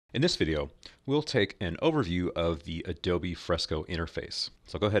In this video, we'll take an overview of the Adobe Fresco interface.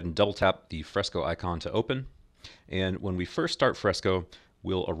 So I'll go ahead and double tap the Fresco icon to open. And when we first start Fresco,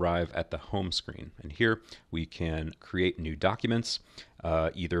 we'll arrive at the home screen. And here we can create new documents,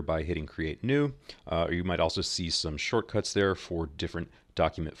 either by hitting Create New, or you might also see some shortcuts there for different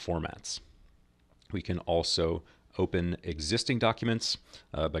document formats. We can also open existing documents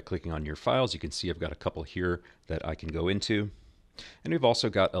by clicking on your files. You can see I've got a couple here that I can go into. And we've also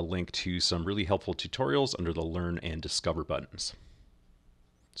got a link to some really helpful tutorials under the Learn and Discover buttons.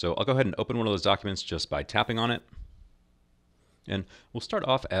 So I'll go ahead and open one of those documents just by tapping on it. And we'll start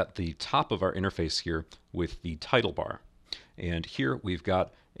off at the top of our interface here with the title bar. And here we've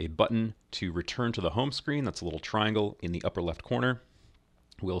got a button to return to the home screen. That's a little triangle in the upper left corner.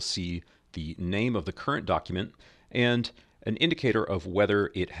 We'll see the name of the current document and an indicator of whether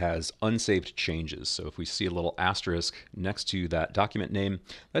it has unsaved changes. So if we see a little asterisk next to that document name,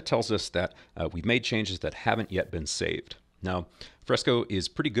 that tells us that we've made changes that haven't yet been saved. Now, Fresco is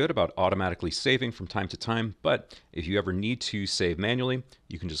pretty good about automatically saving from time to time, but if you ever need to save manually,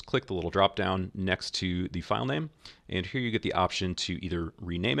 you can just click the little drop down next to the file name, and here you get the option to either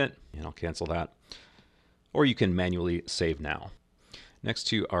rename it, and I'll cancel that, or you can manually save now. Next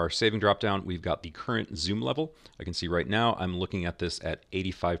to our saving dropdown, we've got the current zoom level. I can see right now I'm looking at this at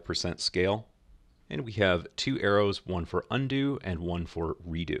 85% scale. And we have two arrows, one for undo and one for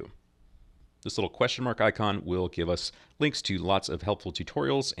redo. This little question mark icon will give us links to lots of helpful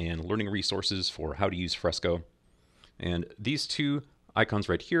tutorials and learning resources for how to use Fresco. And these two icons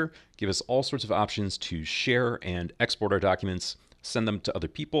right here give us all sorts of options to share and export our documents, send them to other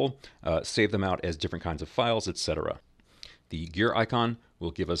people, save them out as different kinds of files, etc. The gear icon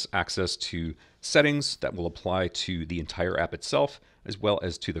will give us access to settings that will apply to the entire app itself, as well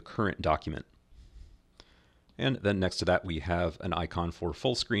as to the current document. And then next to that, we have an icon for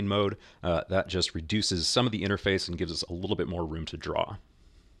full screen mode. That just reduces some of the interface and gives us a little bit more room to draw.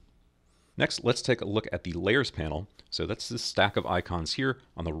 Next, let's take a look at the layers panel. So that's this stack of icons here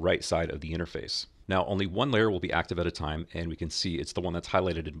on the right side of the interface. Now, only one layer will be active at a time, and we can see it's the one that's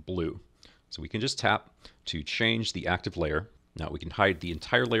highlighted in blue. So we can just tap to change the active layer. Now we can hide the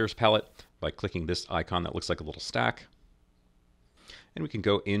entire layers palette by clicking this icon that looks like a little stack. And we can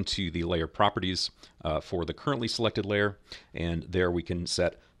go into the layer properties for the currently selected layer. And there we can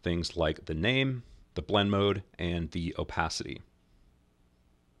set things like the name, the blend mode, and the opacity.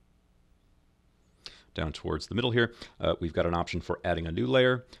 Down towards the middle here, we've got an option for adding a new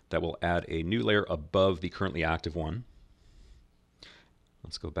layer that will add a new layer above the currently active one.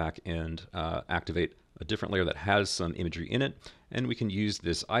 Let's go back and activate a different layer that has some imagery in it. And we can use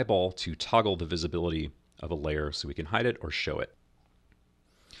this eyeball to toggle the visibility of a layer so we can hide it or show it.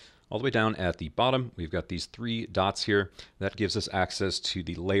 All the way down at the bottom, we've got these three dots here. That gives us access to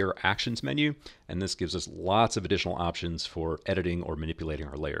the Layer Actions menu. And this gives us lots of additional options for editing or manipulating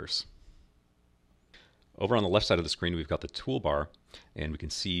our layers. Over on the left side of the screen, we've got the toolbar. And we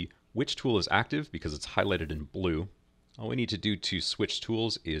can see which tool is active because it's highlighted in blue. All we need to do to switch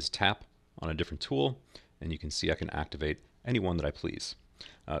tools is tap on a different tool, and you can see I can activate any one that I please.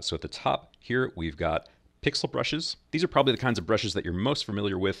 So at the top here, we've got pixel brushes. These are probably the kinds of brushes that you're most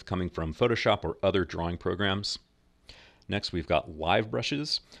familiar with coming from Photoshop or other drawing programs. Next, we've got live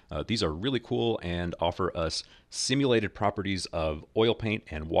brushes. These are really cool and offer us simulated properties of oil paint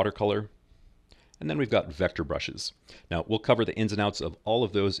and watercolor. And then we've got vector brushes. Now, we'll cover the ins and outs of all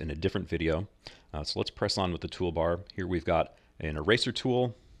of those in a different video. So let's press on with the toolbar. Here we've got an eraser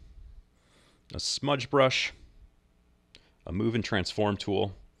tool, a smudge brush, a move and transform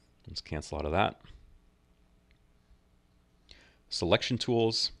tool. Let's cancel out of that. Selection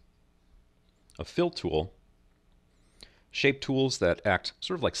tools, a fill tool, shape tools that act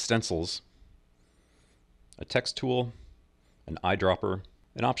sort of like stencils, a text tool, an eyedropper,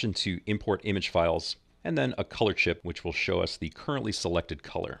 an option to import image files, and then a color chip which will show us the currently selected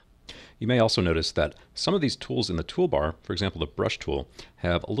color. You may also notice that some of these tools in the toolbar, for example the brush tool,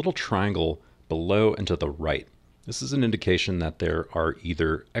 have a little triangle below and to the right. This is an indication that there are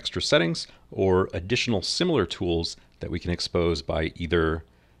either extra settings or additional similar tools that we can expose by either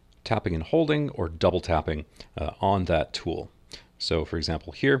tapping and holding or double tapping on that tool. So for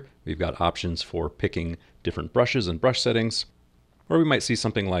example here, we've got options for picking different brushes and brush settings. Or we might see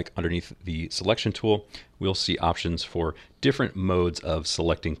something like underneath the selection tool, we'll see options for different modes of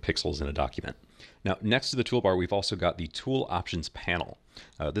selecting pixels in a document. Now, next to the toolbar, we've also got the tool options panel.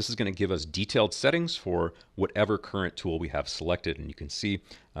 This is going to give us detailed settings for whatever current tool we have selected. And you can see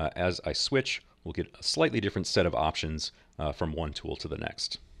as I switch, we'll get a slightly different set of options from one tool to the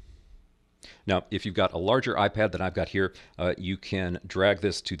next. Now, if you've got a larger iPad than I've got here, you can drag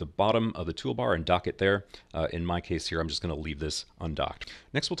this to the bottom of the toolbar and dock it there. In my case here, I'm just going to leave this undocked.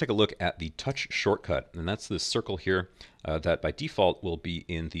 Next, we'll take a look at the touch shortcut, and that's this circle here that by default will be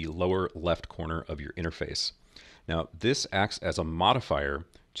in the lower left corner of your interface. Now, this acts as a modifier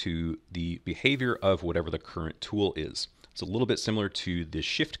to the behavior of whatever the current tool is. It's a little bit similar to the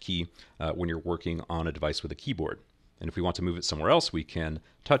Shift key when you're working on a device with a keyboard. And if we want to move it somewhere else, we can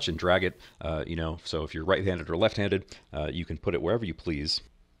touch and drag it. So if you're right-handed or left-handed, you can put it wherever you please.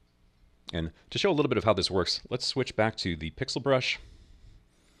 And to show a little bit of how this works, let's switch back to the pixel brush.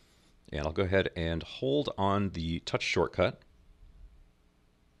 And I'll go ahead and hold on the touch shortcut.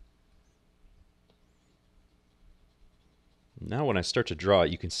 Now when I start to draw,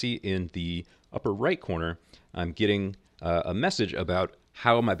 you can see in the upper right corner, I'm getting a message about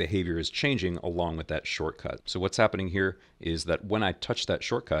how my behavior is changing along with that shortcut. So what's happening here is that when I touch that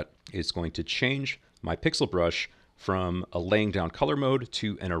shortcut, it's going to change my pixel brush from a laying down color mode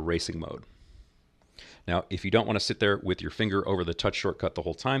to an erasing mode. Now, if you don't want to sit there with your finger over the touch shortcut the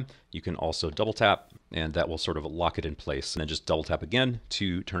whole time, you can also double tap, and that will sort of lock it in place, and then just double tap again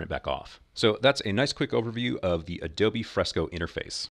to turn it back off. So that's a nice quick overview of the Adobe Fresco interface.